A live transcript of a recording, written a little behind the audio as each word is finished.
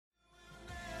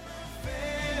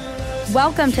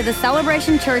Welcome to the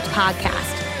Celebration Church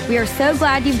podcast. We are so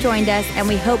glad you've joined us, and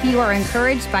we hope you are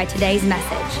encouraged by today's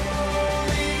message.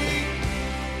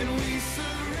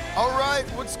 All right,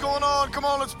 what's going on? Come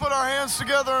on, let's put our hands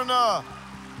together and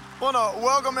want to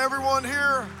welcome everyone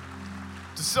here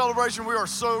to Celebration. We are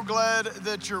so glad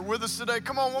that you're with us today.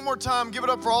 Come on, one more time, give it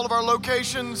up for all of our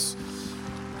locations.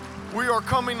 We are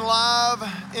coming live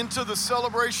into the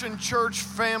Celebration Church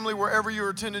family wherever you're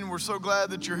attending. We're so glad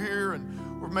that you're here,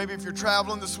 or maybe if you're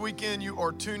traveling this weekend, you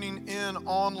are tuning in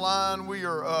online. We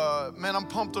are, I'm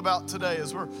pumped about today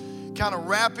as we're kind of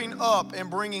wrapping up and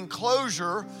bringing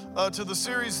closure to the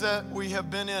series that we have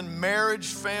been in, Marriage,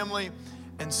 Family,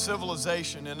 and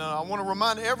Civilization. And I want to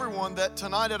remind everyone that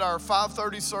tonight at our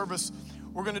 5:30 service,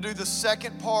 we're going to do the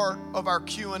second part of our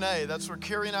Q&A. That's where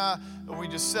Carrie and I, we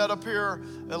just set up here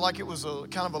like it was a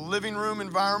kind of a living room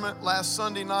environment last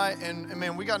Sunday night. And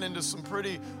man, we got into some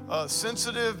pretty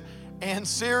sensitive and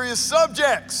serious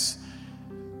subjects.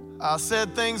 I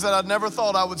said things that I'd never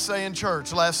thought I would say in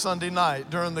church last Sunday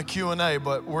night during the Q&A,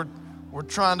 but we're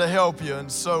trying to help you.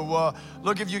 And so,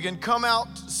 look, if you can come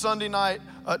out Sunday night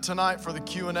tonight for the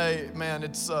Q&A, man,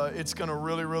 it's going to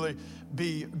really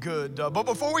be good. But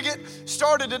before we get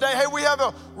started today, hey, we have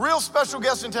a real special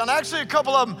guest in town. Actually, a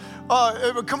couple of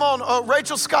them. Come on,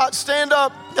 Rachel Scott, stand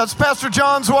up. That's Pastor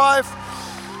John's wife.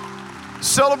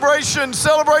 Celebration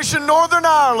Northern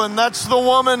Ireland. That's the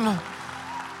woman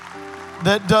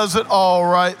that does it all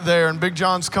right there. And Big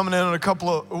John's coming in a couple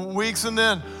of weeks. And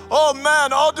then, oh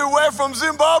man, all the way from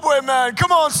Zimbabwe, man.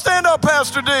 Come on, stand up,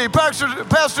 Pastor D.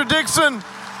 Pastor Dixon.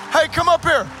 Hey, come up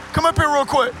here real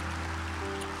quick.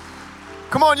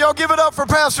 Come on, y'all give it up for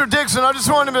Pastor Dixon. I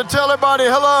just wanted him to tell everybody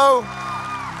hello.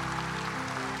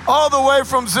 All the way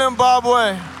from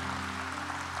Zimbabwe.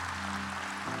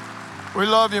 We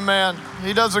love you, man.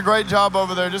 He does a great job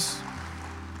over there. Just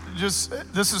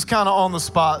this is kind of on the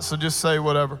spot, so just say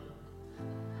whatever.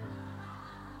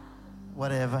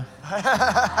 Whatever.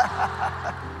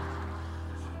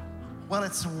 Well,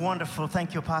 it's wonderful.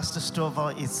 Thank you, Pastor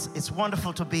Stovall. It's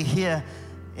wonderful to be here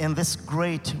in this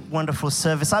great, wonderful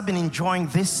service. I've been enjoying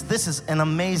this. This is an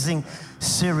amazing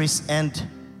series. And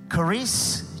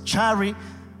Carice Chari,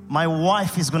 my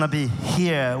wife, is going to be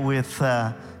here with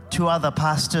two other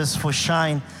pastors for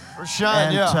Shine. For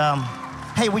Shine, yeah.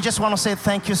 Hey, we just want to say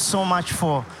thank you so much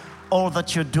for all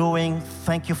that you're doing.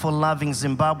 Thank you for loving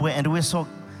Zimbabwe. And we're so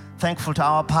thankful to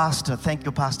our pastor. Thank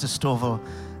you, Pastor Stovall.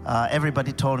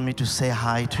 Everybody told me to say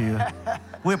hi to you.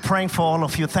 We're praying for all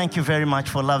of you. Thank you very much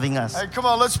for loving us. Hey, come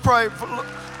on, let's pray.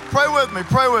 Pray with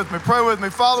me.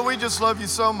 Father, we just love you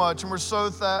so much, and we're so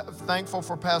thankful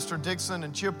for Pastor Dixon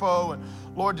and Chippo, and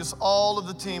Lord, just all of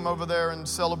the team over there in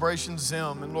Celebration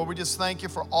Zim. And Lord, we just thank you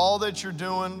for all that you're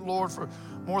doing, Lord, for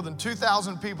more than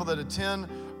 2,000 people that attend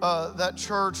that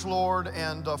church, Lord,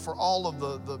 and for all of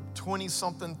the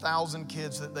 20-something thousand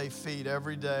kids that they feed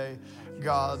every day.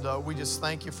 God, we just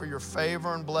thank you for your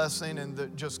favor and blessing and the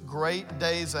just great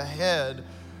days ahead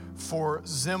for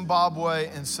Zimbabwe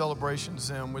and Celebration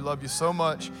Zim. We love you so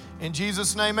much. In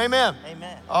Jesus' name, amen.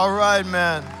 Amen. All right,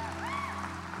 man.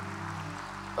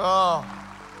 Oh,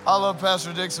 I love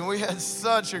Pastor Dixon. We had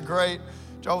such a great,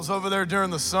 I was over there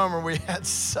during the summer. We had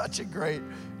such a great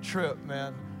trip,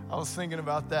 man. I was thinking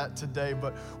about that today,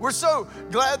 but we're so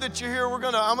glad that you're here. I'm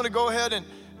gonna go ahead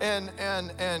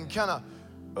and kind of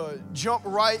jump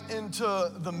right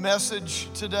into the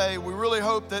message today. We really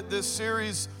hope that this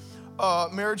series,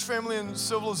 Marriage, Family, and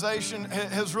Civilization,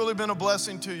 has really been a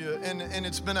blessing to you, and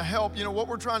it's been a help. You know, what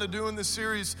we're trying to do in this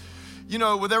series, you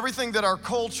know, with everything that our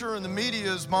culture and the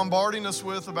media is bombarding us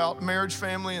with about marriage,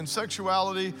 family, and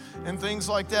sexuality and things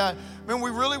like that, man, we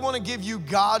really want to give you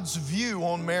God's view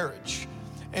on marriage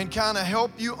and kind of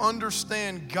help you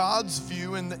understand God's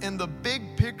view and the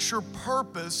big picture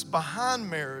purpose behind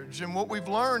marriage. And what we've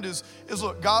learned is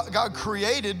look, God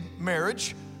created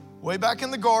marriage way back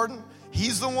in the garden.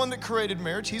 He's the one that created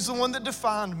marriage. He's the one that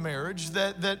defined marriage,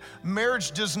 that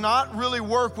marriage does not really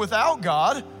work without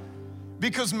God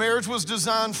because marriage was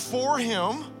designed for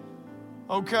Him,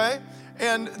 okay?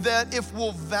 And that if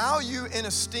we'll value and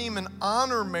esteem and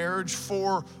honor marriage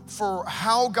for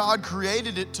how God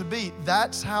created it to be,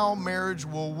 that's how marriage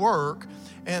will work,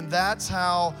 and that's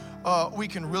how we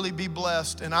can really be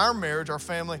blessed in our marriage, our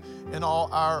family, and all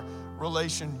our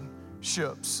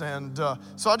relationships. And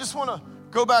so I just want to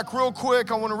go back real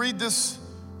quick. I want to read this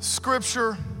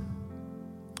scripture,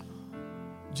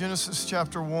 Genesis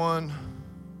chapter 1.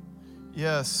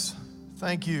 Yes,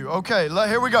 thank you. Okay,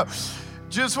 here we go.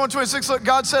 Genesis 1:26, look,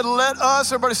 God said, let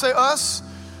us, everybody say us,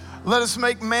 let us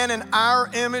make man in our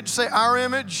image, say our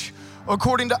image,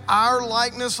 according to our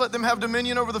likeness. Let them have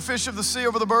dominion over the fish of the sea,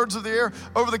 over the birds of the air,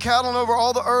 over the cattle, and over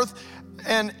all the earth,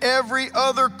 and every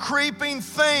other creeping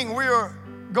thing. We are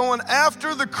going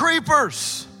after the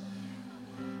creepers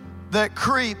that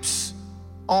creeps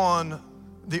on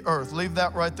the earth. Leave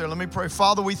that right there. Let me pray.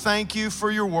 Father, we thank you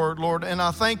for your word, Lord, and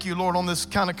I thank you, Lord, on this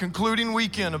kind of concluding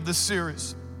weekend of this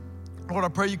series. Lord, I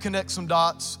pray you connect some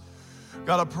dots.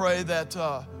 God, I pray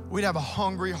that we'd have a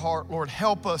hungry heart. Lord,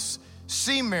 help us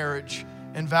see marriage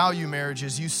and value marriage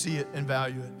as you see it and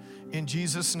value it. In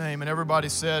Jesus' name. And everybody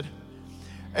said,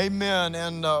 amen.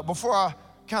 And before I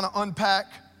kind of unpack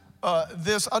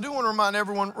this, I do want to remind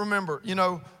everyone, remember,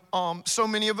 so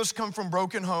many of us come from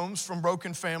broken homes, from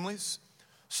broken families.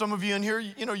 Some of you in here,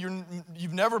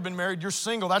 you've never been married, you're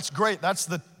single. That's great. That's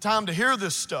the time to hear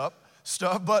this stuff.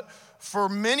 But for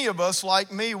many of us,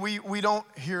 like me, we don't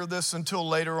hear this until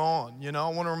later on. I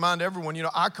want to remind everyone,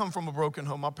 I come from a broken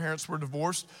home. My parents were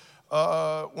divorced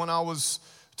when I was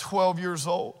 12 years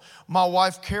old. My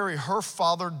wife, Carrie, her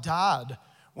father died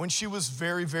when she was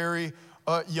very, very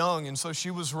young. And so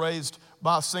she was raised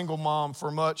by a single mom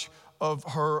for much of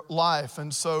her life.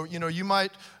 And so, you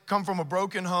might come from a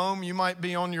broken home. You might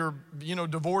be on your,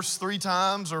 divorce 3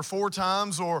 times or 4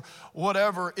 times or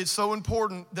whatever. It's so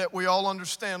important that we all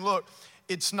understand, look,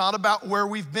 it's not about where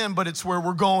we've been, but it's where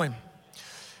we're going.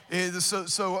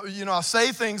 So I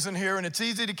say things in here, and it's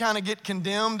easy to kind of get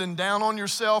condemned and down on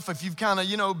yourself if you've kind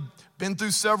of, been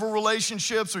through several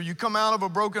relationships or you come out of a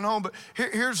broken home. But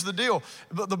here's the deal.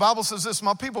 The Bible says this,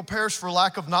 my people perish for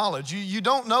lack of knowledge. You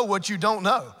don't know what you don't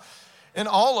know. And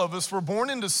all of us were born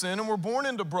into sin and we're born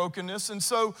into brokenness. And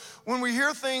so when we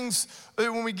hear things,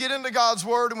 when we get into God's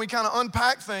word and we kind of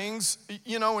unpack things, and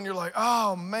you're like,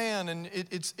 oh man, and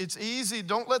it's easy.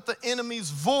 Don't let the enemy's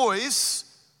voice,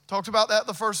 talked about that in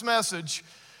the first message,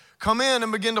 come in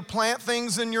and begin to plant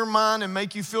things in your mind and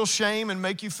make you feel shame and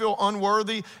make you feel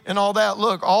unworthy and all that.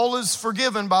 Look, all is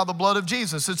forgiven by the blood of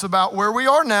Jesus. It's about where we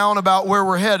are now and about where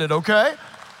we're headed, okay?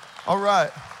 All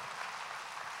right.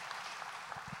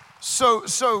 So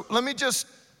let me just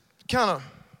kind of,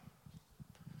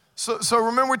 so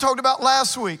remember we talked about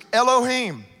last week,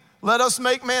 Elohim, let us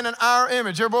make man in our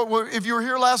image. Everybody, if you were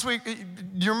here last week,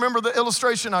 do you remember the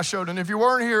illustration I showed? And if you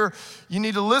weren't here, you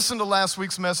need to listen to last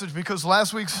week's message because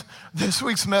this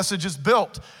week's message is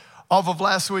built off of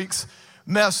last week's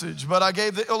message. But I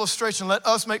gave the illustration, let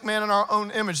us make man in our own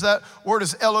image. That word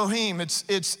is Elohim.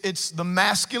 It's the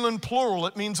masculine plural.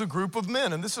 It means a group of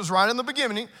men. And this is right in the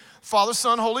beginning. Father,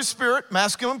 Son, Holy Spirit,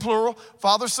 masculine plural.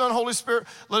 Father, Son, Holy Spirit,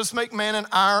 let us make man in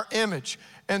our image.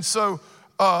 And so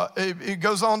it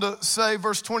goes on to say,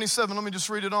 verse 27, let me just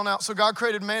read it on out. So God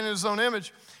created man in his own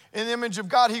image. In the image of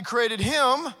God, he created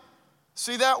him.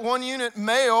 See that? One unit,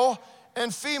 male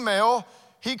and female.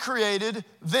 He created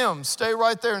them. Stay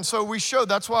right there. And so we showed,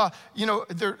 that's why,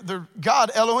 they're God,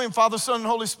 Elohim, Father, Son, and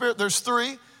Holy Spirit. There's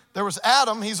 3. There was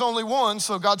Adam, he's only 1,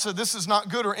 so God said this is not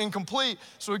good or incomplete.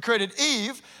 So he created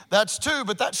Eve, that's 2,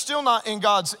 but that's still not in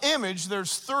God's image.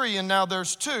 There's 3 and now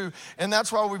there's 2. And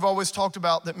that's why we've always talked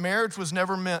about that marriage was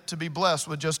never meant to be blessed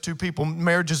with just 2 people.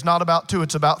 Marriage is not about 2,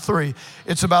 it's about 3.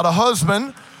 It's about a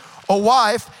husband, a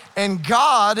wife, and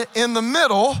God in the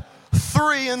middle,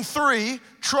 3 and 3,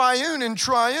 triune and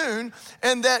triune,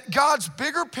 and that God's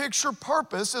bigger picture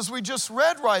purpose, as we just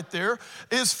read right there,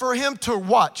 is for him to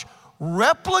watch.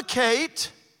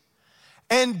 Replicate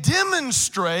and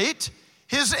demonstrate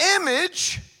his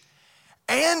image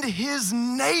and his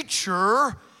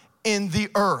nature in the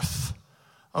earth.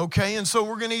 Okay, and so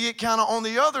we're gonna get kind of on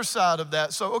the other side of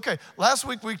that. So, okay, last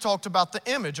week we talked about the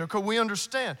image. Okay, we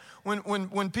understand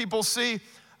when people see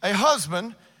a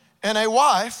husband and a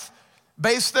wife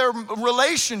base their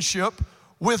relationship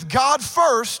with God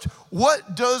first,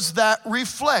 what does that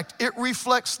reflect? It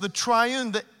reflects the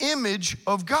triune, the image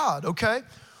of God, okay?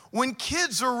 When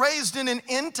kids are raised in an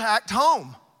intact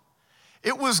home,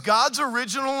 it was God's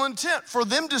original intent for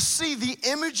them to see the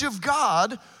image of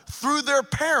God through their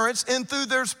parents and through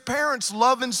their parents'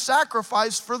 love and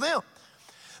sacrifice for them.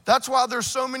 That's why there's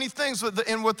so many things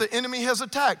in what the enemy has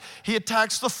attacked. He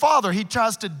attacks the father. He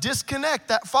tries to disconnect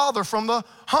that father from the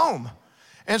home.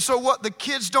 And so what the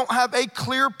kids don't have a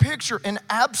clear picture. An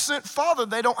absent father,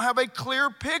 they don't have a clear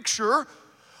picture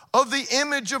of the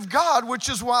image of God, which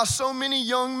is why so many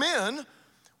young men,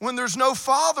 when there's no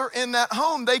father in that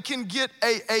home, they can get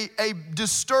a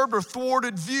disturbed or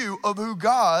thwarted view of who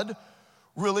God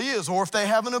really is, or if they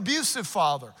have an abusive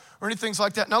father or anything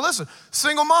like that. Now listen,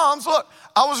 single moms, look,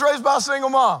 I was raised by a single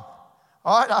mom.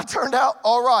 All right, I turned out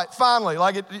all right, finally,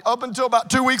 up until about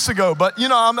 2 weeks ago. But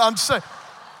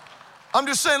I'm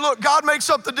just saying, look, God makes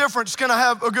up the difference. Can I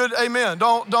have a good amen?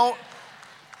 Don't.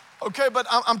 Okay, but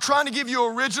I'm trying to give you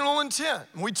original intent.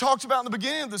 We talked about in the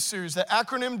beginning of this series, the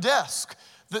acronym DESC,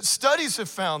 that studies have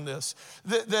found this,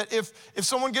 that if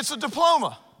someone gets a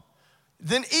diploma,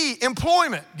 then E,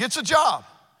 employment, gets a job.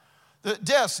 The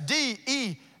DESC,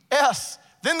 D-E-S,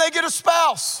 then they get a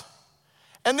spouse,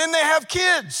 and then they have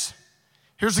kids.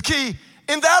 Here's the key,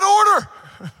 in that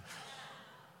order.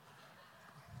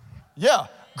 Yeah,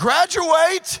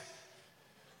 graduate,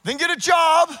 then get a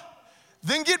job,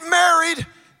 then get married,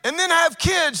 and then have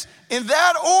kids. In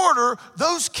that order,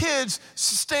 those kids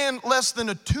stand less than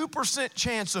a 2%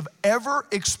 chance of ever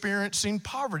experiencing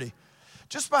poverty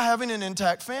just by having an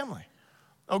intact family.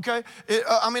 Okay?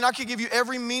 I could give you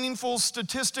every meaningful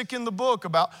statistic in the book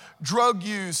about drug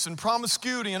use and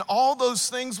promiscuity and all those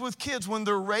things with kids when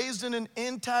they're raised in an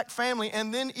intact family,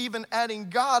 and then even adding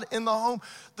God in the home,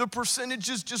 the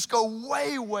percentages just go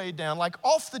way, way down, like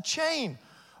off the chain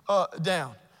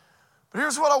down. But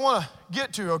here's what I want to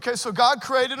get to, okay? So God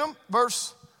created them,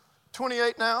 verse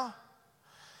 28 now.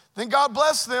 Then God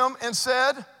blessed them and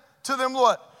said to them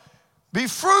what? Be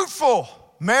fruitful,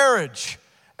 marriage,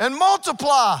 and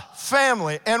multiply,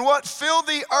 family, and what? Fill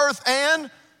the earth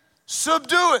and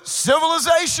subdue it,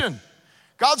 civilization.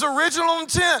 God's original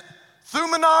intent through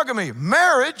monogamy,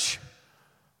 marriage,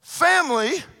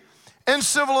 family, and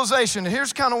civilization. And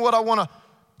here's kind of what I want to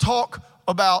talk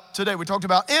about today. We talked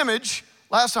about image.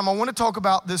 Last time, I want to talk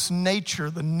about this nature,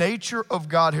 the nature of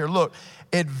God here. Look,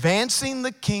 advancing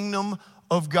the kingdom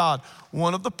of God.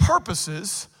 One of the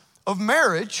purposes of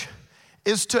marriage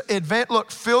is to advance,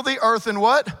 look, fill the earth and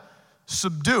what?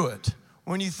 Subdue it.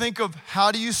 When you think of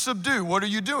how do you subdue, what are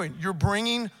you doing? You're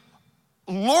bringing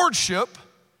lordship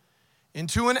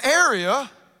into an area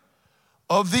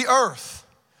of the earth.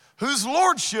 Whose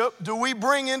lordship do we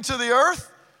bring into the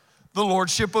earth? The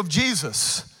lordship of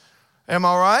Jesus. Am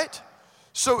I right?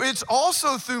 So it's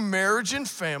also through marriage and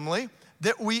family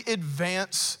that we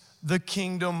advance the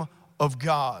kingdom of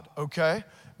God, okay?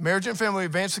 Marriage and family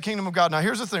advance the kingdom of God. Now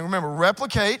here's the thing, remember,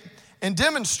 replicate and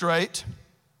demonstrate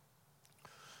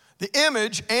the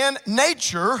image and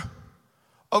nature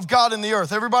of God in the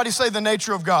earth. Everybody say the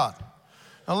nature of God.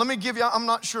 Now let me give you, I'm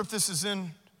not sure if this is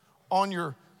on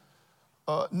your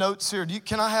notes here.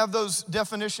 Can I have those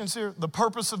definitions here? The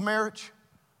purpose of marriage.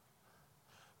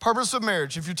 Purpose of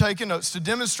marriage, if you're taking notes, to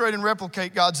demonstrate and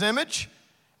replicate God's image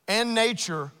and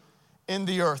nature in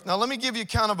the earth. Now let me give you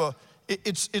kind of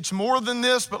it's more than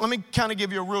this, but let me kind of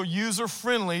give you a real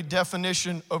user-friendly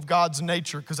definition of God's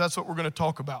nature, because that's what we're going to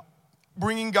talk about.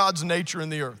 Bringing God's nature in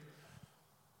the earth.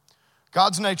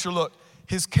 God's nature, look,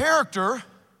 his character,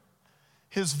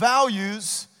 his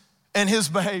values, and his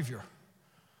behavior.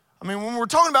 I mean, when we're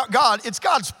talking about God, it's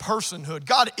God's personhood.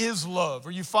 God is love.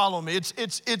 Are you following me?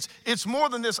 It's more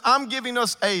than this. I'm giving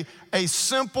us a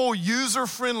simple,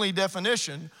 user-friendly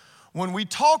definition when we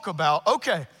talk about,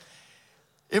 okay,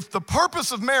 if the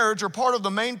purpose of marriage, or part of the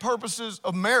main purposes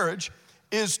of marriage,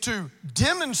 is to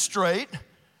demonstrate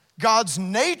God's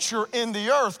nature in the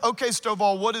earth, okay,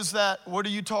 Stovall, what is that? What are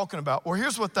you talking about? Well,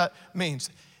 here's what that means.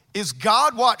 Is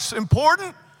God what's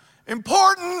important?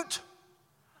 Important.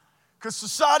 Because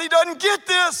society doesn't get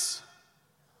this,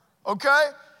 okay?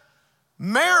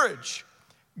 Marriage.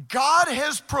 God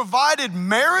has provided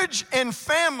marriage and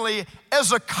family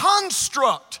as a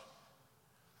construct,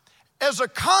 as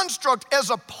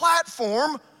a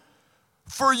platform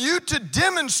for you to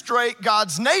demonstrate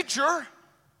God's nature,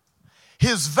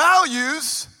 his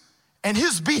values, and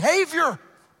his behavior.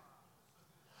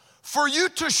 For you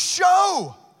to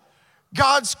show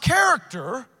God's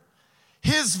character,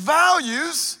 his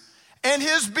values, and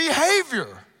his behavior,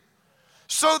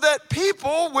 so that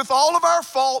people, with all of our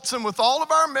faults and with all of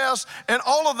our mess and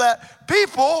all of that,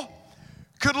 people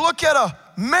could look at a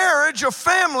marriage, a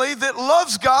family that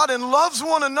loves God and loves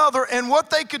one another, and what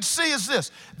they could see is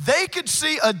this. They could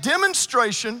see a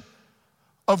demonstration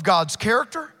of God's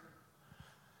character,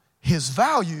 his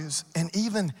values, and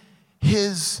even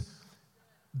his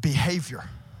behavior.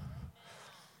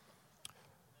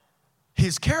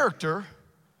 His character,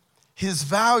 his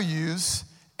values,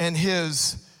 and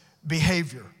his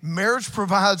behavior. Marriage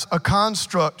provides a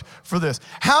construct for this.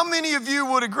 How many of you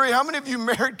would agree, how many of you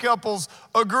married couples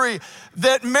agree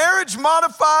that marriage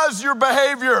modifies your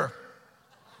behavior?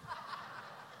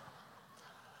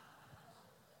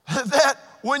 That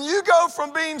when you go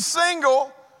from being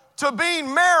single to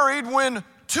being married, when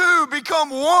two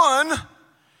become one,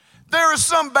 there is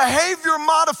some behavior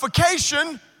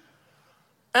modification.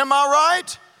 Am I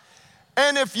right?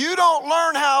 And if you don't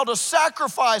learn how to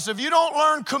sacrifice, if you don't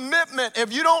learn commitment,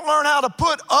 if you don't learn how to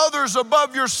put others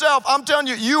above yourself, I'm telling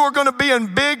you, you are going to be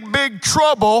in big, big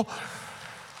trouble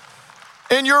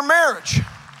in your marriage.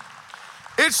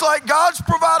 It's like God's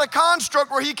provided a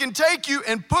construct where he can take you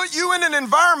and put you in an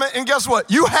environment, and guess what?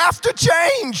 You have to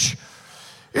change.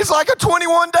 It's like a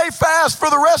 21-day fast for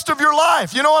the rest of your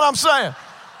life. You know what I'm saying?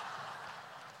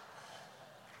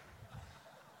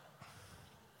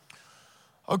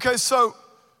 Okay, so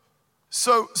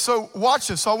watch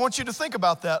this. So I want you to think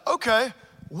about that. Okay,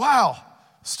 wow,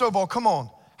 Stovall, come on.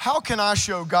 How can I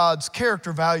show God's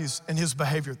character, values, and his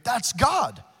behavior? That's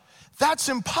God. That's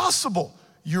impossible.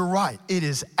 You're right. It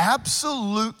is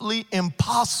absolutely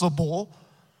impossible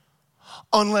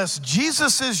unless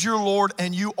Jesus is your Lord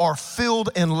and you are filled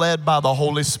and led by the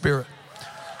Holy Spirit.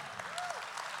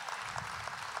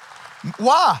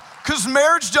 Why? Because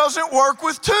marriage doesn't work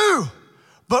with two,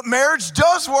 but marriage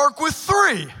does work with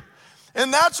three.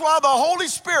 And that's why the Holy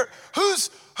Spirit,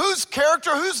 whose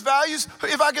character, whose values,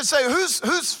 if I could say,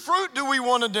 whose fruit do we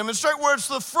want to demonstrate? Where it's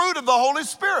the fruit of the Holy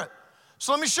Spirit.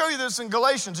 So let me show you this in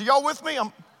Galatians. Are y'all with me?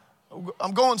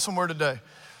 I'm going somewhere today,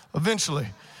 eventually.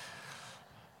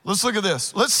 Let's look at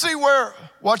this. Let's see where,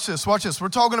 watch this. We're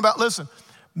talking about, listen,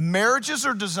 marriages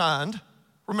are designed,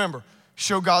 remember,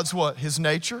 show God's what? His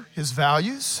nature, his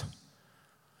values,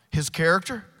 his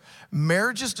character.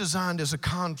 Marriage is designed as a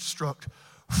construct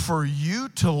for you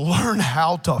to learn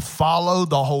how to follow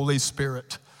the Holy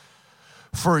Spirit,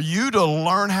 for you to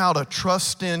learn how to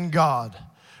trust in God.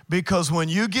 Because when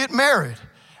you get married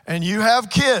and you have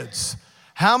kids,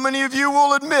 how many of you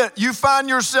will admit you find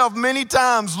yourself many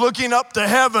times looking up to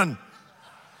heaven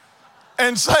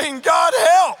and saying, God,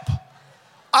 help.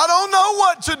 I don't know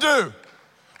what to do.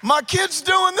 My kid's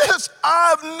doing this. I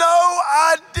have no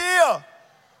idea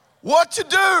what to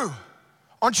do.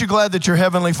 Aren't you glad that your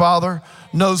Heavenly Father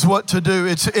knows what to do?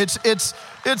 It's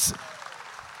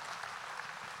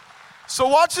so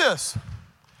watch this.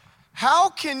 How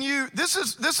can you, this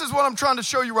is what I'm trying to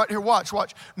show you right here. Watch.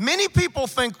 Many people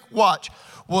think,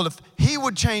 well, if he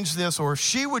would change this, or if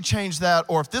she would change that,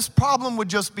 or if this problem would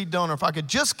just be done, or if I could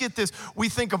just get this, we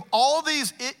think of all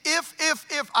these,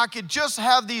 if I could just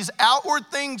have these outward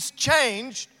things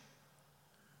changed,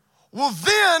 well,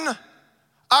 then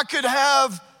I could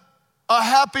have a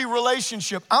happy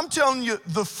relationship. I'm telling you,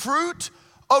 the fruit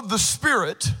of the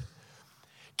Spirit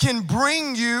can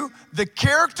bring you the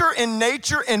character and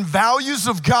nature and values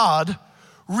of God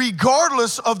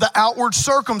regardless of the outward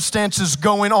circumstances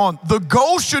going on. The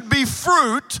goal should be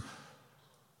fruit.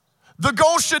 The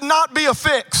goal should not be a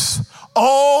fix.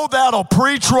 Oh, that'll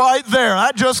preach right there.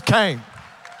 That just came.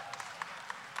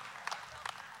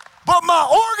 But my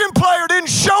organ player didn't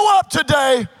show up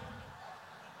today.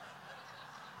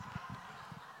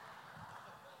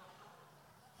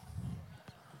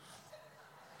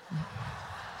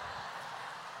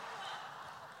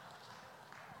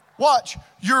 Watch,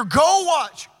 your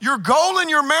goal in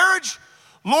your marriage,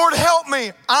 Lord, help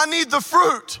me. I need the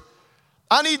fruit.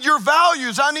 I need your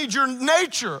values. I need your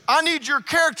nature. I need your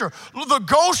character. The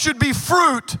goal should be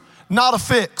fruit, not a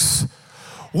fix.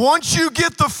 Once you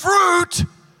get the fruit,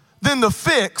 then the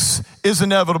fix is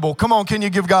inevitable. Come on, can you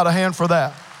give God a hand for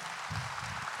that?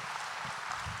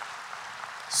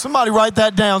 Somebody write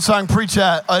that down so I can preach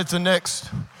that at the next.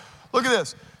 Look at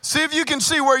this. See if you can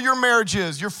see where your marriage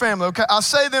is, your family, okay? I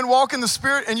say then, walk in the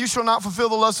Spirit, and you shall not fulfill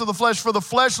the lust of the flesh. For the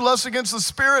flesh lusts against the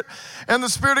Spirit, and the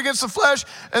Spirit against the flesh,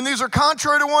 and these are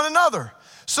contrary to one another,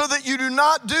 so that you do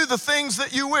not do the things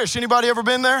that you wish. Anybody ever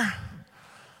been there?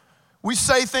 We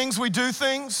say things, we do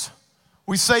things.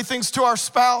 We say things to our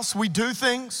spouse, we do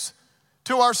things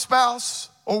to our spouse,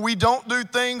 or we don't do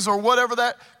things, or whatever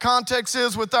that context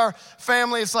is with our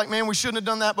family. It's like, man, we shouldn't have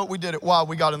done that, but we did it. Why?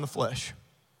 We got in the flesh.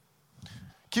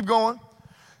 Keep going.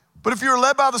 But if you're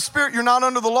led by the Spirit, you're not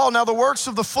under the law. Now the works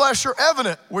of the flesh are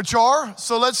evident, which are,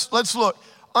 so let's look.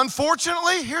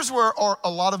 Unfortunately, here's where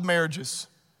a lot of marriages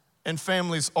and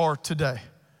families are today.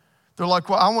 They're like,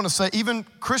 well, I want to say even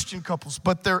Christian couples,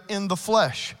 but they're in the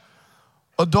flesh.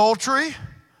 Adultery,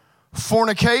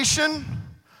 fornication,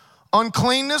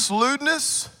 uncleanness,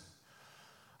 lewdness,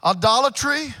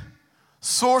 idolatry,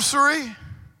 sorcery.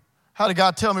 How did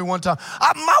God tell me one time?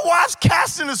 My wife's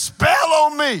casting a spell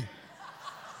on me.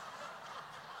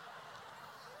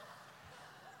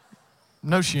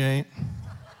 No, she ain't.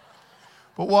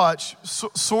 But watch,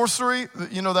 sorcery,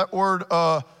 you know that word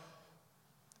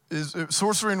is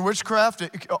sorcery and witchcraft,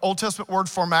 Old Testament word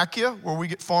pharmakia, where we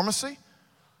get pharmacy.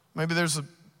 Maybe there's a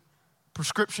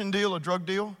prescription deal, a drug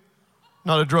deal.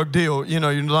 Not a drug deal, you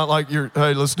know, you're not like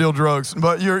hey, let's deal drugs.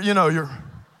 But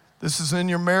this is in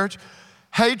your marriage.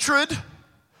 Hatred,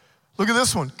 look at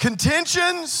this one.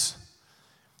 Contentions,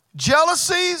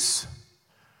 jealousies,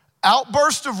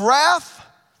 outbursts of wrath,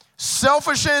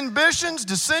 selfish ambitions,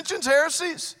 dissensions,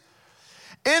 heresies,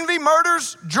 envy,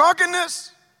 murders,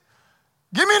 drunkenness.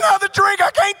 Give me another drink,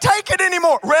 I can't take it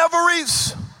anymore.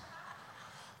 Revelries.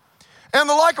 And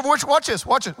the like of which, watch this,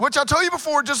 which I told you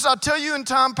before, just as I tell you in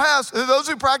time past, those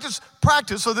who practice,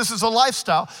 so this is a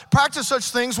lifestyle, practice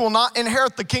such things will not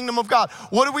inherit the kingdom of God.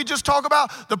 What did we just talk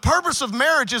about? The purpose of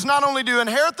marriage is not only to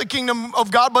inherit the kingdom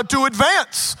of God, but to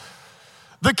advance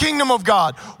the kingdom of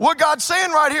God. What God's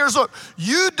saying right here is, look,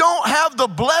 you don't have the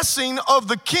blessing of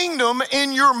the kingdom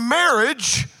in your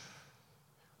marriage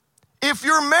if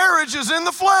your marriage is in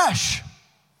the flesh.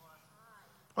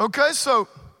 Okay, so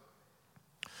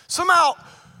somehow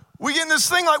we get in this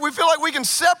thing like we feel like we can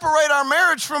separate our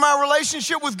marriage from our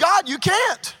relationship with God. You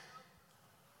can't.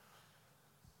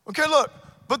 Okay, look,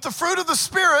 but the fruit of the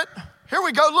Spirit, here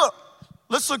we go, look.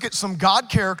 Let's look at some God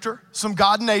character, some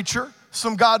God nature,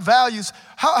 some God values.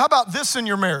 How about this in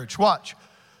your marriage? Watch.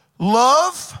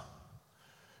 Love,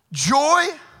 joy,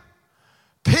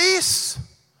 peace.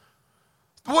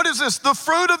 What is this? The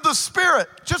fruit of the Spirit.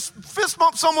 Just fist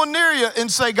bump someone near you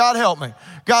and say, God help me.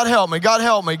 God help me. God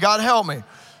help me. God help me.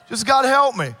 Just God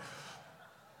help me.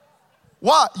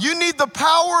 Why? You need the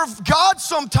power of God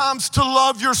sometimes to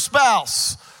love your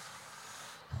spouse.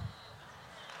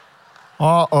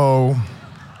 Uh-oh.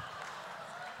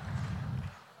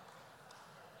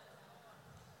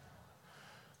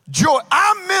 Joy.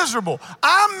 I'm miserable.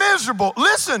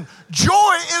 Listen,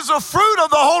 joy is a fruit of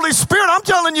the Holy Spirit. I'm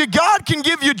telling you, God can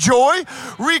give you joy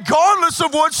regardless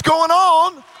of what's going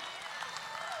on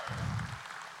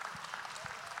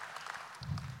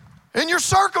in your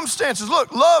circumstances.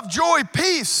 Look, love, joy,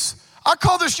 peace. I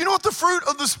call this, you know what the fruit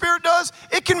of the Spirit does?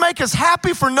 It can make us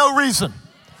happy for no reason.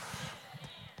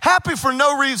 Happy for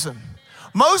no reason.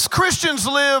 Most Christians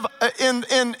live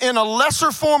in a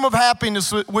lesser form of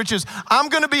happiness, which is, I'm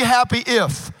gonna be happy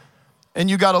if, and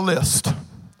you got a list.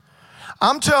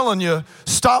 I'm telling you,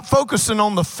 stop focusing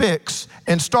on the fix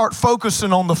and start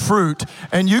focusing on the fruit,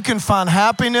 and you can find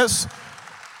happiness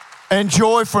and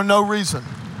joy for no reason.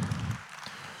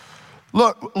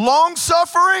 Look, long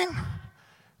suffering,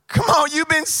 come on, you've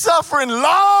been suffering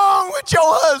long with your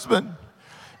husband.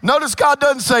 Notice God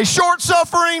doesn't say short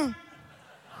suffering.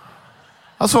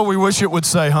 That's what we wish it would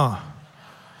say, huh?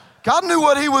 God knew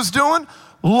what he was doing.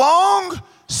 Long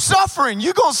suffering.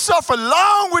 You're going to suffer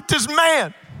long with this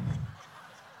man.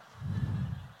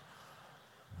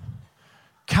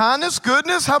 Kindness,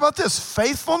 goodness, how about this?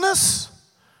 Faithfulness,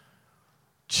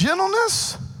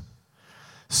 gentleness,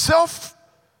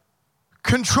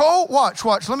 self-control. Watch,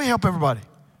 let me help everybody.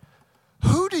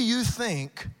 Who do you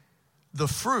think the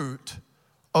fruit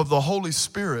of the Holy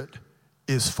Spirit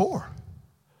is for?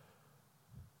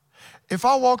 If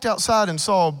I walked outside and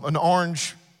saw an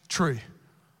orange tree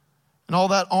and all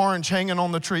that orange hanging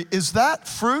on the tree, is that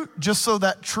fruit just so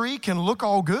that tree can look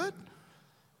all good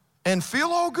and feel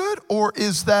all good? Or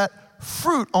is that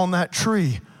fruit on that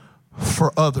tree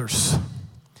for others?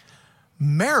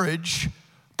 Marriage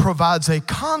provides a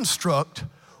construct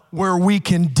where we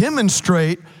can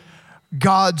demonstrate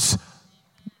God's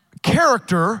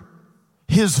character,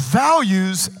 his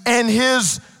values, and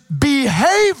his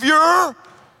behavior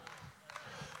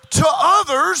to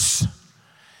others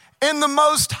in the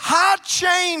most high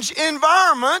change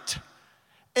environment,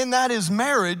 and that is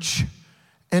marriage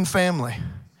and family.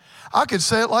 I could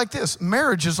say it like this: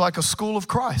 marriage is like a school of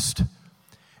Christ.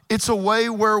 It's a way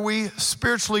where we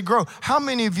spiritually grow. How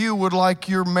many of you would like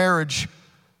your marriage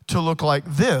to look like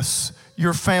this,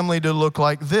 your family to look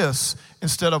like this,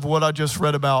 instead of what I just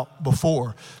read about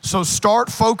before? So start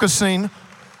focusing,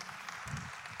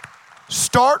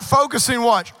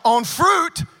 watch, on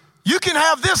fruit. You can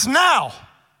have this now,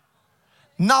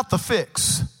 not the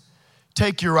fix.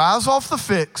 Take your eyes off the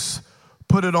fix,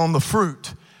 put it on the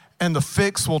fruit, and the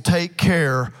fix will take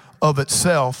care of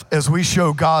itself as we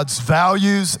show God's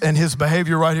values and his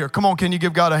behavior right here. Come on, can you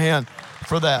give God a hand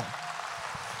for that?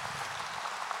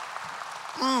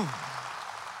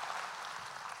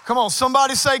 Come on,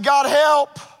 somebody say, God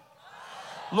help.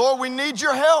 Lord, we need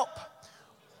your help.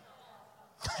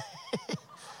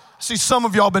 See, some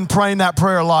of y'all been praying that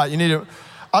prayer a lot. You need to,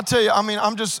 I'll tell you,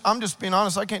 I'm just being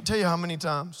honest. I can't tell you how many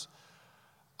times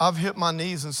I've hit my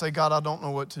knees and say, God, I don't know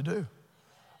what to do.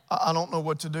 I don't know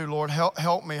what to do, Lord.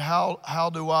 Help me. How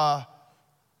do I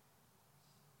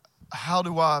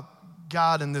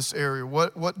guide in this area?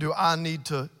 What do I need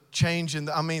to change in?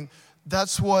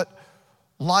 That's what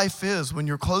life is when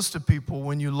you're close to people,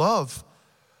 when you love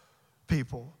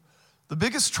people. The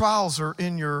biggest trials are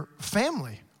in your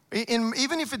family.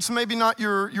 Even if it's maybe not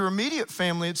your immediate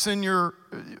family, it's in your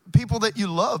people that you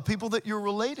love, people that you're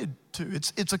related to.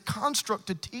 It's a construct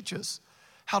to teach us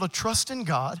how to trust in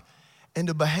God and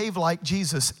to behave like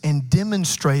Jesus and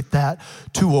demonstrate that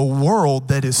to a world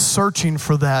that is searching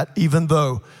for that even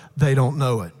though they don't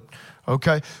know it.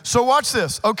 Okay, so watch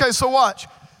this. Okay, so watch.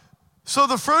 So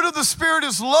the fruit of the Spirit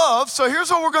is love. So here's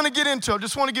what we're going to get into. I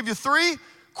just want to give you 3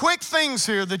 quick things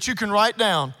here that you can write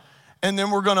down, and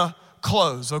then we're going to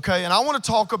close, okay? And I want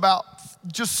to talk about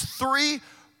just 3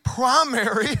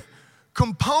 primary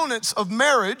components of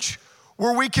marriage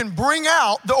where we can bring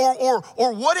out,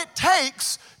 or what it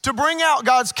takes to bring out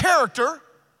God's character,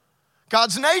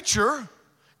 God's nature,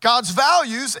 God's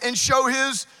values, and show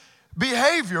His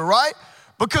behavior, right?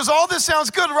 Because all this sounds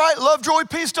good, right? Love, joy,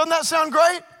 peace, doesn't that sound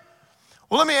great?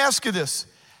 Well, let me ask you this.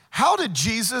 How did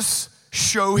Jesus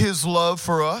show His love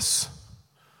for us?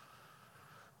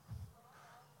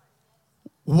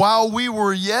 While we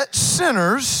were yet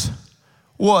sinners,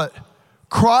 what?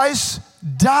 Christ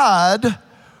died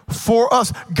for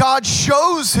us. God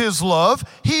shows His love.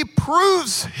 He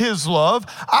proves His love.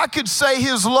 I could say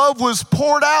His love was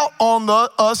poured out on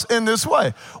us in this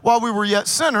way. While we were yet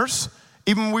sinners,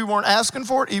 even when we weren't asking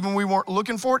for it, even when we weren't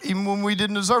looking for it, even when we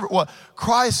didn't deserve it, what?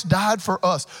 Christ died for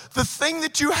us. The thing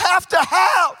that you have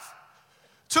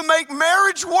to make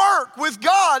marriage work with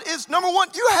God is, number 1,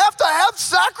 you have to have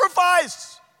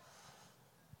sacrifice.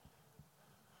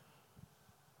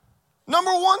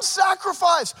 Number 1,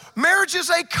 sacrifice. Marriage is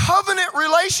a covenant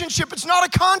relationship. It's not a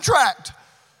contract.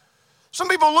 Some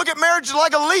people look at marriage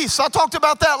like a lease. I talked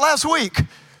about that last week.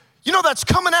 You know, that's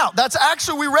coming out. That's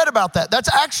actually, we read about that. That's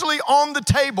actually on the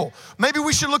table. Maybe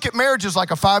we should look at marriage as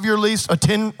like a 5-year lease, a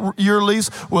 10-year lease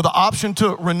with an option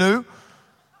to renew.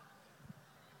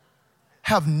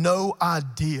 Have no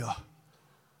idea.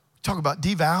 Talk about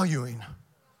devaluing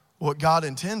what God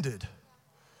intended.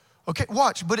 Okay,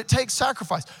 watch, but it takes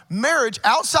sacrifice. Marriage,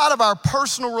 outside of our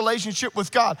personal relationship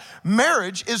with God,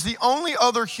 marriage is the only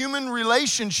other human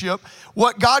relationship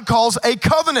what God calls a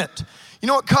covenant. You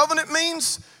know what covenant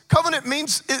means? Covenant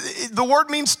means, the word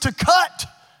means to cut.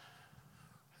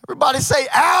 Everybody say,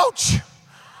 ouch.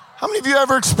 How many of you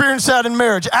ever experienced that in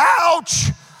marriage?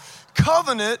 Ouch.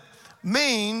 Covenant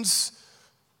means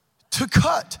to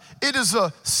cut. It is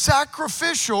a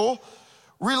sacrificial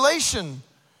relationship.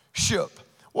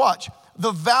 Watch,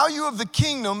 the value of the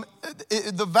kingdom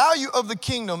is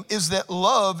that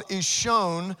love is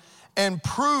shown and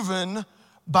proven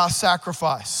by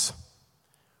sacrifice.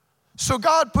 So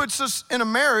God puts us in a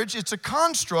marriage, it's a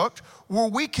construct where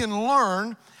we can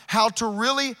learn how to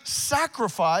really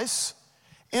sacrifice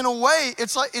in a way,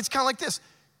 it's kind of like this.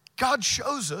 God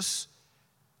shows us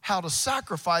how to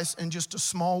sacrifice in just a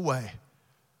small way,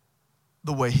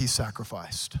 the way He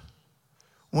sacrificed.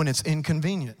 When it's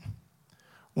inconvenient,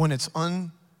 when it's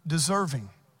undeserving.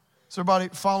 Is everybody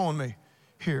following me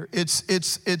here?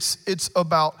 It's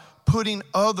about putting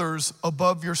others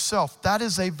above yourself. That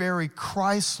is a very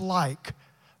Christ-like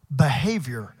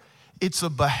behavior. It's a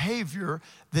behavior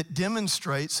that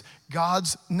demonstrates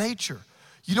God's nature.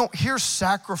 You don't hear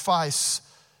sacrifice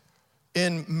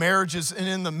in marriages and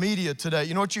in the media today.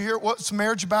 You know what you hear? What's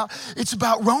marriage about? It's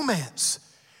about romance.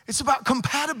 It's about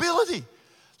compatibility.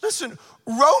 Listen,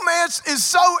 romance is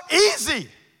so easy.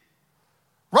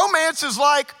 Romance is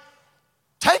like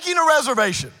taking a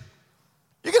reservation.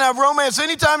 You can have romance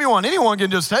anytime you want. Anyone can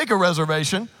just take a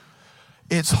reservation.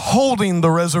 It's holding the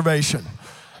reservation.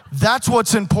 That's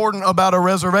what's important about a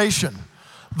reservation.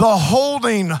 The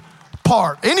holding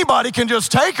part. Anybody can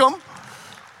just take them.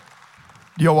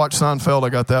 Y'all watch Seinfeld? I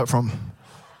got that from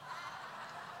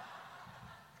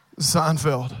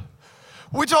Seinfeld.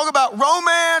 We talk about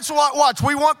romance. Watch,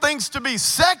 we want things to be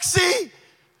sexy.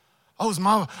 Oh, it's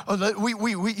mama.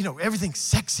 We you know, everything's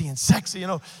sexy and sexy. You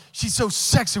know, she's so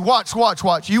sexy. Watch.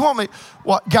 You want me,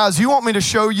 guys? You want me to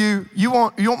show you? You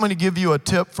want me to give you a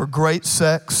tip for great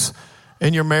sex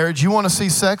in your marriage? You want to see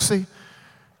sexy?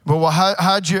 Well,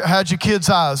 hide your kids'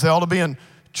 eyes. They ought to be in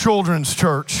children's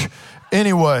church.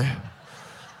 Anyway,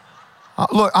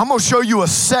 look, I'm gonna show you a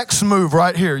sex move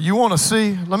right here. You want to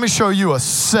see? Let me show you a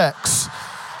sex.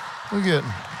 Look at it.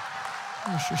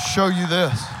 Let me show you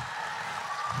this.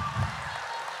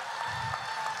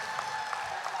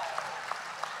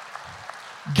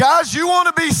 Guys, you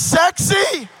want to be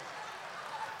sexy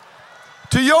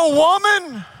to your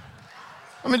woman?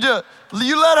 I mean, you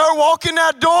let her walk in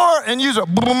that door and use a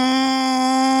boom.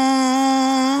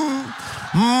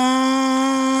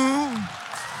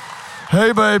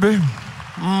 Hey, baby.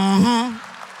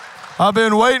 I've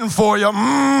been waiting for you.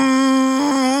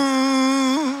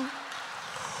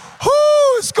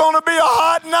 Whoo, it's going to be a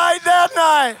hot night that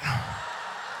night.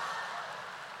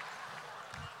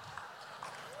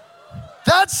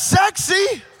 That's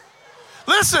sexy.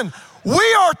 Listen,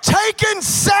 we are taking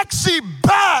sexy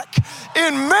back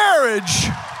in marriage.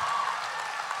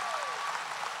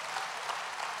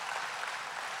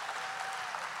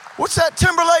 What's that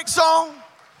Timberlake song?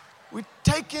 We're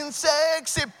taking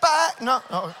sexy back. No.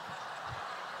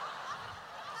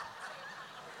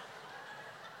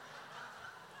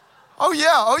 Oh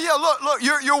yeah. Look.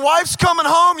 Your wife's coming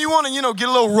home. You want to, get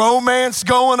a little romance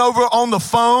going over on the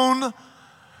phone.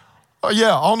 Oh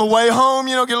yeah, on the way home,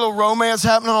 get a little romance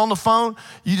happening on the phone.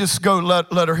 You just go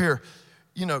let her hear.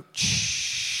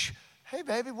 Shh. Hey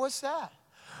baby, what's that?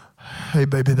 Hey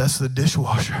baby, that's the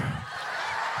dishwasher.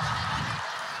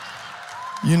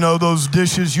 You know those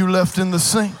dishes you left in the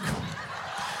sink?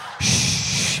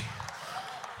 Shh.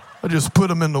 I just put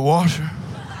them in the washer.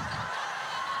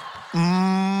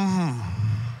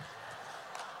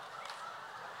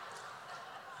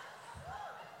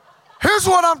 Here's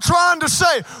what I'm trying to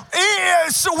say.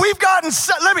 So we've gotten,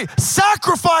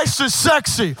 sacrifice is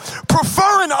sexy.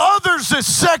 Preferring others is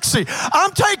sexy. I'm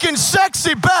taking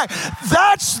sexy back.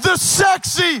 That's the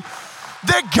sexy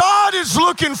that God is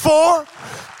looking for.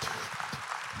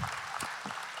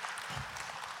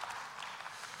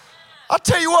 I'll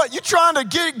tell you what, you're trying to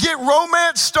get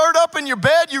romance stirred up in your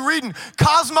bed, you're reading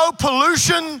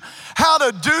Cosmopollution, how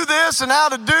to do this and how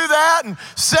to do that, and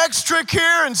sex trick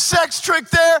here and sex trick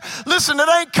there. Listen, it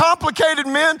ain't complicated,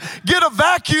 men. Get a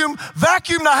vacuum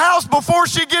the house before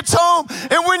she gets home,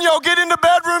 and when y'all get in the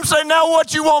bedroom, say, now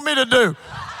what you want me to do?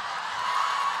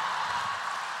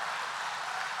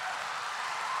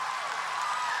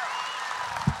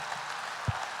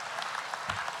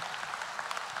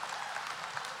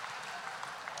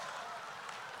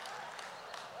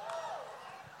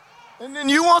 And then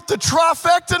you want the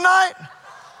trifecta night?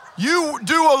 You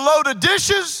do a load of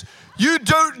dishes, you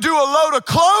do a load of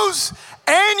clothes,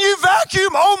 and you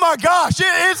vacuum. Oh my gosh,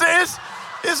 it's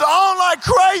on like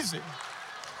crazy.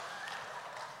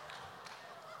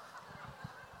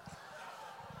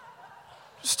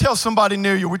 Just tell somebody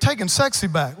near you, we're taking sexy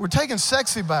back. We're taking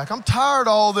sexy back. I'm tired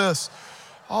of all this.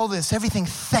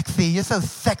 Everything's sexy. You're so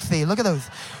sexy. Look at those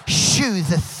shoes.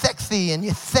 They're sexy, and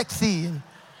you're sexy.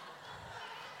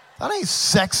 That ain't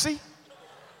sexy.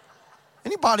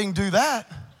 Anybody can do that.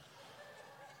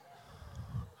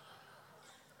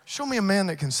 Show me a man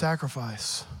that can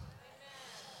sacrifice.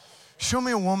 Show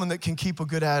me a woman that can keep a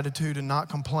good attitude and not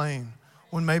complain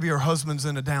when maybe her husband's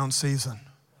in a down season.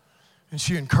 And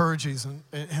she encourages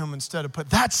him instead of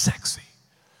that's sexy.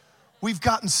 We've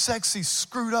gotten sexy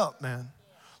screwed up, man.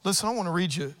 Listen, I want to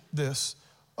read you this.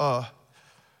 Now,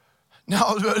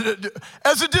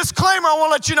 as a disclaimer, I want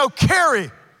to let you know,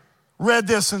 Carrie read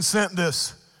this and sent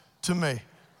this to me,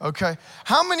 okay?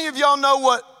 How many of y'all know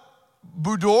what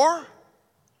boudoir?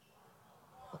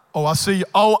 Oh, I see.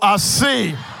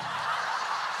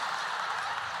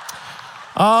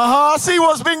 I see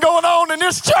what's been going on in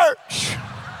this church.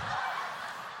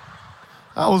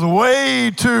 I was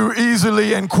way too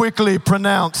easily and quickly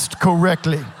pronounced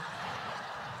correctly.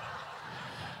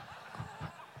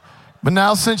 But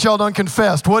now since y'all done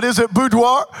confessed, what is it,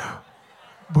 boudoir?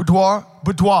 Boudoir.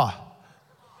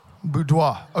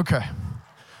 Okay.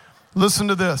 Listen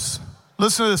to this.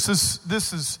 This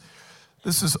is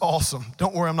awesome.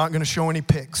 Don't worry, I'm not going to show any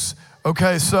pics.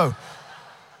 Okay, so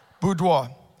boudoir.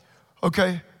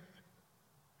 Okay.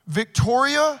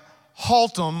 Victoria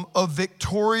Haltom of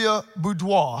Victoria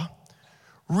Boudoir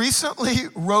recently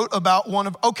wrote about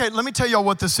let me tell y'all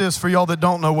what this is for y'all that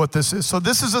don't know what this is. So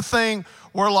this is a thing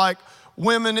where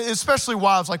women, especially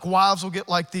wives will get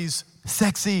these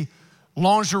sexy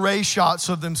lingerie shots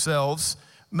of themselves,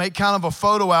 make kind of a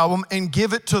photo album and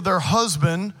give it to their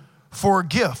husband for a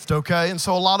gift, okay? And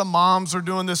so a lot of moms are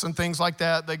doing this and things like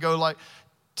that. They go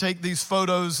take these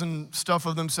photos and stuff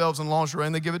of themselves in lingerie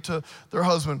and they give it to their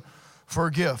husband for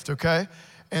a gift, okay?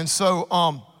 And so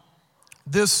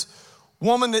this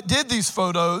woman that did these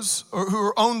photos, or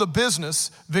who owned the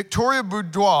business, Victoria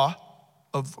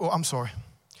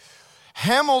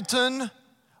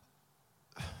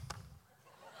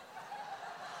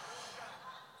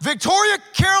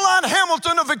Caroline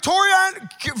Hamilton of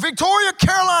Victoria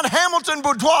Caroline Hamilton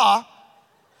Boudoir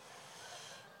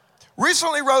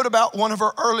recently wrote about one of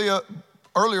her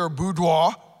earlier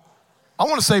boudoir. I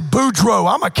want to say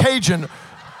Boudreaux. I'm a Cajun.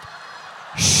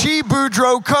 She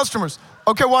Boudreaux customers.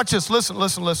 Okay, watch this.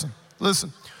 Listen.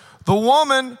 The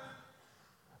woman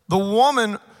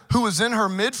who was in her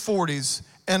mid-40s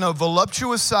and a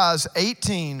voluptuous size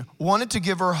 18 wanted to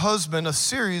give her husband a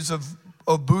series of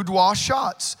boudoir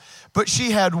shots, but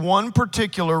she had one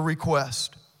particular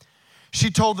request. She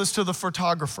told this to the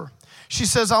photographer. She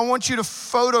says, I want you to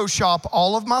Photoshop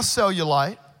all of my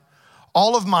cellulite,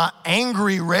 all of my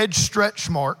angry red stretch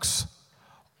marks,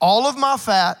 all of my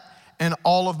fat, and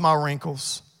all of my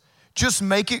wrinkles. Just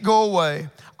make it go away.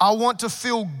 I want to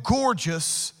feel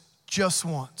gorgeous just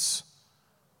once.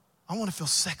 I want to feel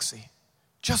sexy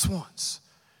just once.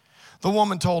 The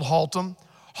woman told Haltom.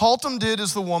 Haltom did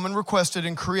as the woman requested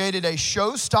and created a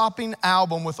show-stopping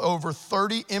album with over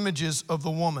 30 images of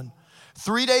the woman.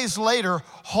 3 days later,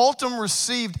 Haltom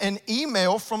received an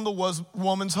email from the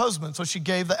woman's husband. So she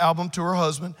gave the album to her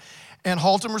husband, and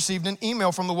Haltom received an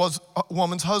email from the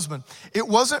woman's husband. It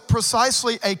wasn't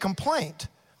precisely a complaint.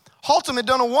 Haltom had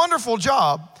done a wonderful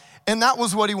job, and that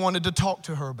was what he wanted to talk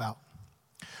to her about.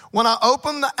 When I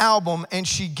opened the album and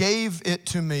she gave it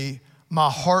to me, my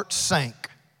heart sank,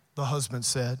 the husband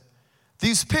said.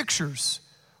 These pictures,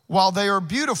 while they are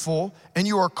beautiful and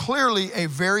you are clearly a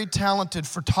very talented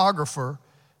photographer,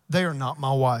 they are not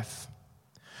my wife.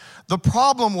 The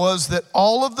problem was that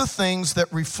all of the things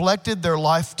that reflected their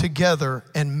life together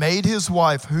and made his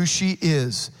wife who she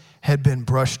is had been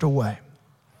brushed away.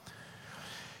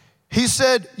 He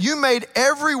said, you made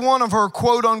every one of her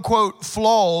quote unquote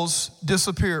flaws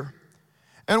disappear.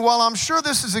 And while I'm sure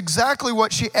this is exactly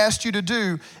what she asked you to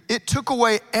do, it took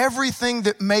away everything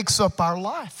that makes up our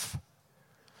life.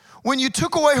 When you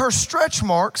took away her stretch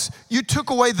marks, you took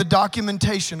away the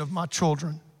documentation of my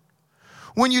children.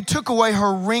 When you took away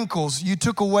her wrinkles, you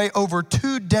took away over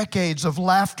 2 decades of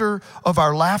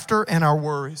our laughter and our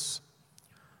worries.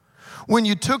 When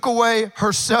you took away her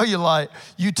cellulite,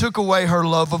 you took away her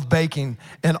love of baking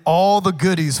and all the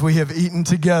goodies we have eaten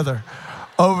together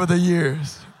over the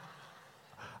years.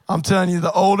 I'm telling you,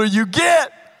 the older you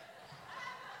get,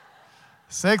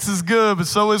 sex is good, but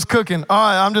so is cooking. All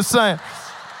right, I'm just saying.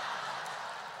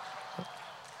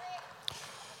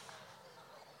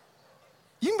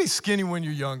 You can be skinny when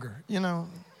you're younger, you know.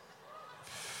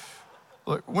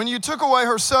 Look, when you took away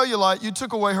her cellulite, you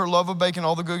took away her love of baking,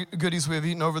 all the goodies we have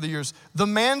eaten over the years. The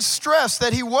man stressed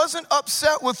that he wasn't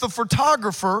upset with the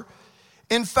photographer.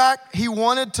 In fact, he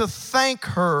wanted to thank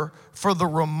her for the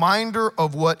reminder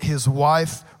of what his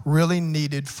wife really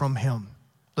needed from him.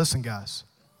 Listen, guys.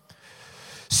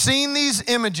 Seeing these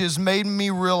images made me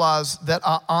realize that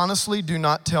I honestly do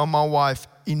not tell my wife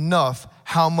enough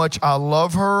how much I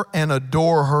love her and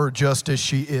adore her just as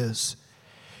she is.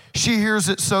 She hears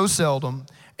it so seldom,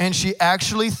 and she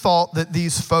actually thought that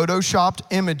these photoshopped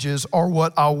images are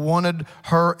what I wanted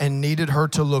her and needed her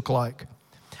to look like.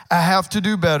 I have to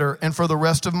do better, and for the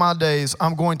rest of my days,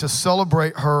 I'm going to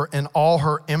celebrate her in all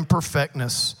her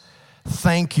imperfectness.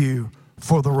 Thank you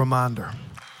for the reminder.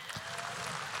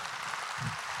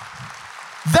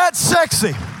 That's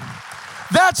sexy.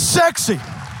 That's sexy.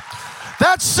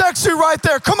 That's sexy right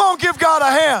there. Come on, give God a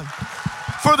hand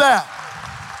for that.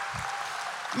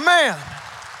 Man.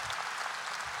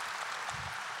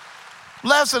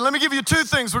 Listen, let me give you 2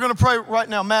 things. We're going to pray right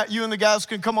now. Matt, you and the guys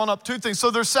can come on up. 2 things.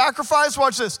 So there's sacrifice.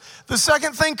 Watch this. The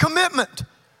second thing, commitment.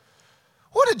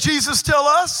 What did Jesus tell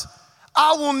us?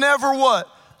 I will never what?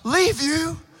 Leave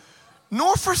you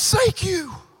nor forsake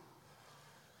you.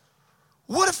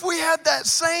 What if we had that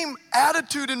same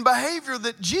attitude and behavior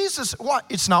that Jesus, what?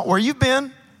 It's not where you've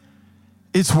been.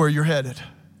 It's where you're headed.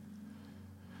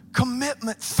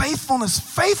 Commitment, faithfulness.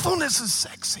 Faithfulness is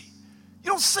sexy. You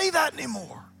don't see that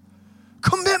anymore.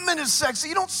 Commitment is sexy.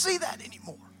 You don't see that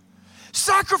anymore.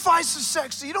 Sacrifice is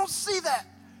sexy. You don't see that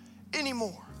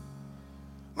anymore.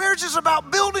 Marriage is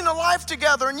about building a life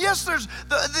together. And yes, there's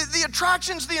the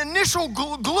attraction's the initial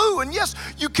glue. And yes,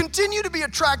 you continue to be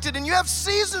attracted and you have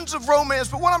seasons of romance.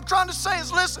 But what I'm trying to say is,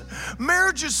 listen,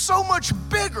 marriage is so much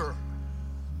bigger.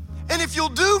 And if you'll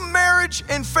do marriage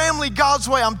and family God's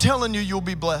way, I'm telling you, you'll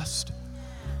be blessed.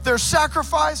 There's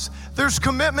sacrifice, there's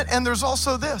commitment, and there's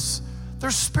also this.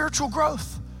 There's spiritual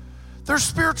growth. There's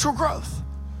spiritual growth.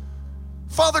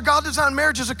 Father, God designed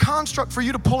marriage as a construct for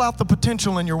you to pull out the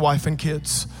potential in your wife and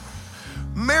kids.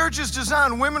 Marriage is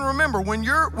designed, women, remember, when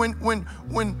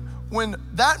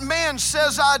that man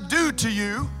says I do to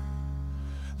you,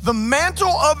 the mantle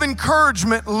of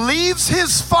encouragement leaves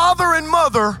his father and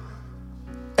mother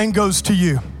and goes to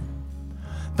you.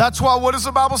 That's why, what does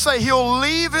the Bible say? He'll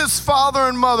leave his father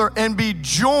and mother and be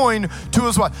joined to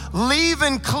his wife. Leave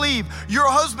and cleave.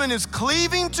 Your husband is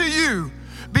cleaving to you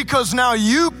because now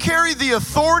you carry the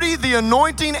authority, the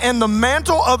anointing, and the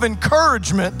mantle of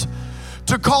encouragement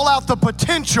to call out the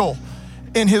potential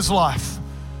in his life.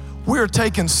 We're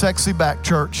taking sexy back,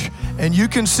 church. And you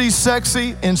can see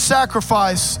sexy in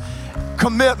sacrifice,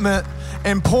 commitment,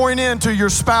 and pouring into your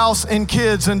spouse and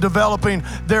kids and developing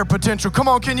their potential. Come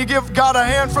on, can you give God a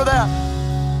hand for that?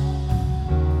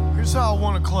 Here's how I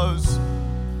want to close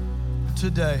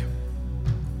today.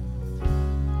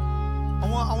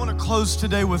 I want to close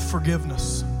today with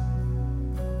forgiveness.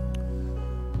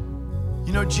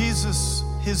 You know, Jesus,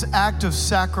 his act of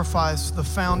sacrifice, the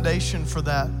foundation for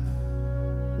that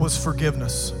was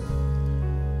forgiveness.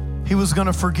 He was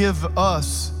gonna forgive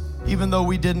us even though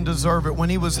we didn't deserve it. When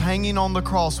he was hanging on the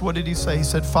cross, what did he say? He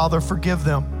said, Father, forgive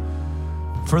them,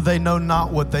 for they know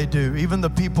not what they do, even the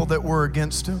people that were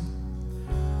against him.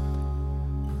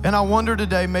 And I wonder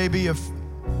today, maybe if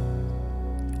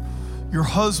your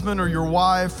husband or your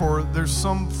wife, or there's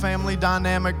some family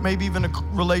dynamic, maybe even a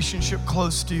relationship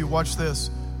close to you, watch this.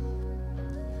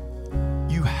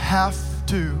 You have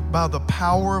to, by the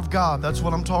power of God, that's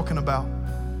what I'm talking about,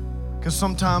 because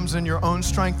sometimes in your own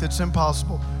strength it's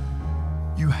impossible.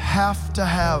 You have to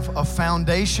have a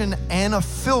foundation and a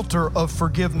filter of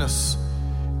forgiveness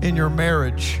in your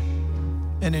marriage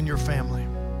and in your family.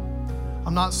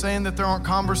 I'm not saying that there aren't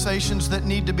conversations that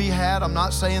need to be had. I'm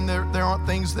not saying there aren't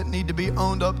things that need to be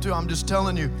owned up to. I'm just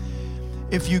telling you,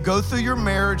 if you go through your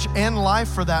marriage and life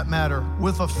for that matter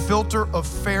with a filter of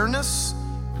fairness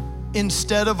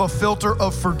instead of a filter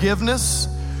of forgiveness,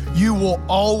 you will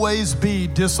always be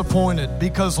disappointed,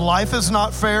 because life is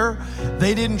not fair.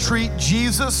 They didn't treat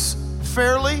Jesus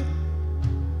fairly.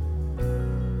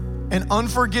 And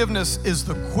unforgiveness is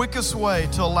the quickest way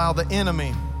to allow the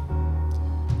enemy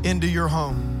into your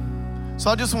home. So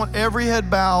I just want every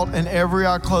head bowed and every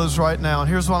eye closed right now. And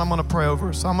here's what I'm gonna pray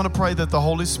over. So I'm gonna pray that the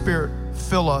Holy Spirit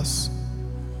fill us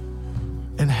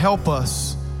and help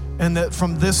us. And that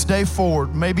from this day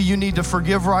forward, maybe you need to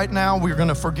forgive right now. We're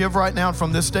gonna forgive right now. And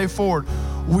from this day forward,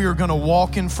 we are gonna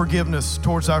walk in forgiveness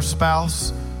towards our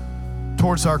spouse,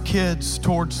 towards our kids,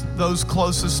 towards those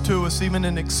closest to us, even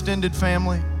in extended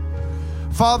family.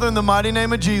 Father, in the mighty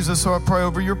name of Jesus, so I pray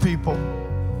over your people.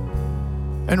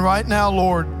 And right now,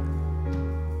 Lord,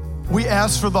 we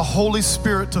ask for the Holy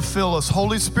Spirit to fill us.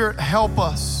 Holy Spirit, help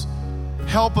us.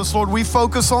 Help us, Lord. We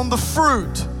focus on the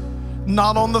fruit,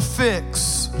 not on the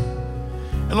fix.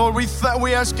 And Lord,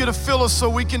 we ask you to fill us so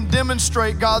we can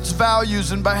demonstrate God's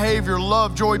values and behavior,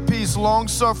 love, joy, peace,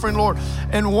 long-suffering, Lord.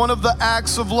 And one of the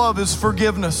acts of love is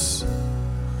forgiveness.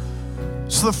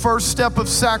 It's the first step of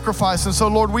sacrifice. And so,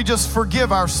 Lord, we just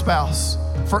forgive our spouse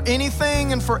for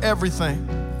anything and for everything.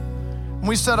 And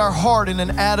we set our heart in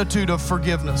an attitude of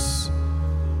forgiveness.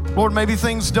 Lord, maybe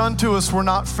things done to us were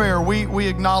not fair. We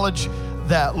acknowledge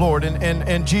that, Lord.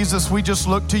 And Jesus, we just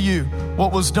look to you.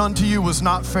 What was done to you was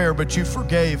not fair, but you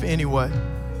forgave anyway.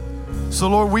 So,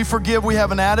 Lord, we forgive. We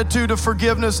have an attitude of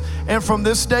forgiveness. And from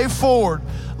this day forward,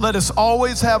 let us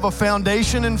always have a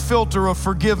foundation and filter of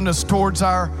forgiveness towards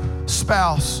our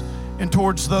spouse and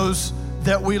towards those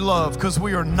that we love, because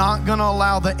we are not going to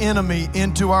allow the enemy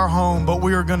into our home, but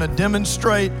we are going to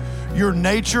demonstrate your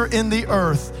nature in the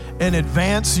earth and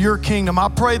advance your kingdom. I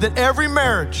pray that every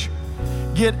marriage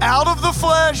get out of the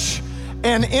flesh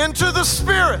and into the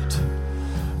Spirit.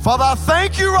 Father, I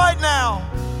thank you right now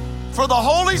for the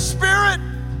Holy Spirit.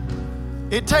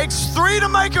 It takes 3 to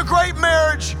make a great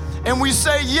marriage, and we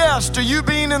say yes to you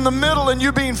being in the middle and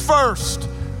you being first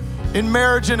in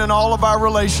marriage and in all of our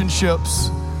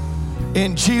relationships.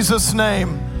 In Jesus'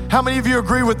 name. How many of you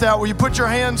agree with that? Will you put your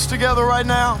hands together right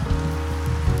now?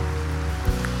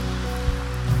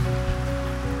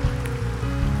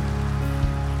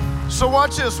 So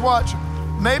watch this, watch.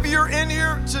 Maybe you're in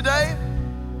here today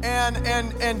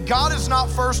and God is not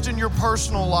first in your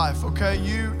personal life, okay?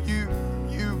 You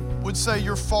would say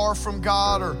you're far from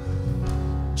God, or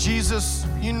Jesus,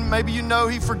 maybe you know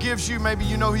he forgives you, maybe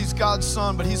you know he's God's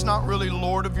son, but he's not really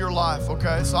Lord of your life,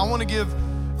 okay? So I want to give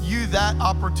you that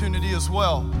opportunity as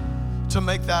well to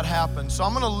make that happen. So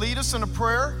I'm going to lead us in a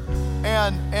prayer,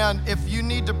 and if you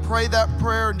need to pray that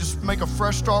prayer and just make a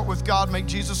fresh start with God, make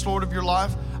Jesus Lord of your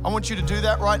life, I want you to do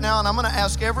that right now. And I'm going to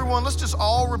ask everyone, let's just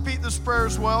all repeat this prayer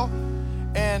as well,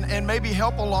 and maybe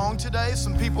help along today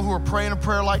some people who are praying a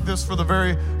prayer like this for the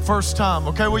very first time.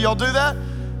 Okay, will y'all do that?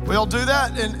 Will y'all do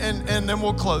that? And then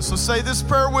we'll close. So say this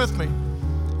prayer with me.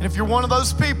 And if you're one of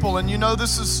those people and you know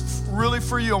this is really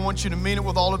for you, I want you to mean it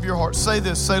with all of your heart. Say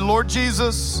this. Say, Lord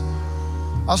Jesus,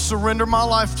 I surrender my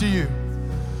life to you.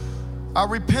 I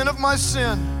repent of my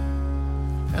sin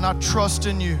and I trust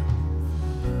in you.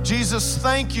 Jesus,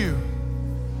 thank you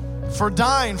for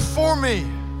dying for me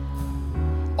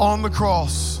on the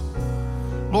cross.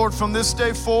 Lord, from this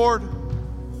day forward,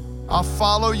 I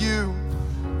follow you.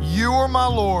 You are my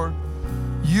Lord.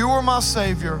 You are my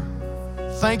Savior.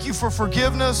 Thank you for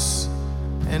forgiveness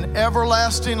and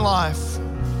everlasting life.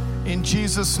 In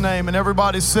Jesus' name. And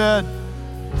everybody said,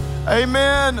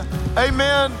 amen.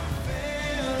 Amen.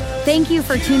 Thank you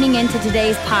for tuning in to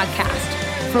today's podcast.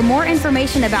 For more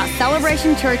information about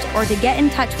Celebration Church or to get in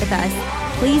touch with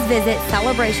us, please visit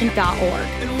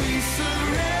celebration.org.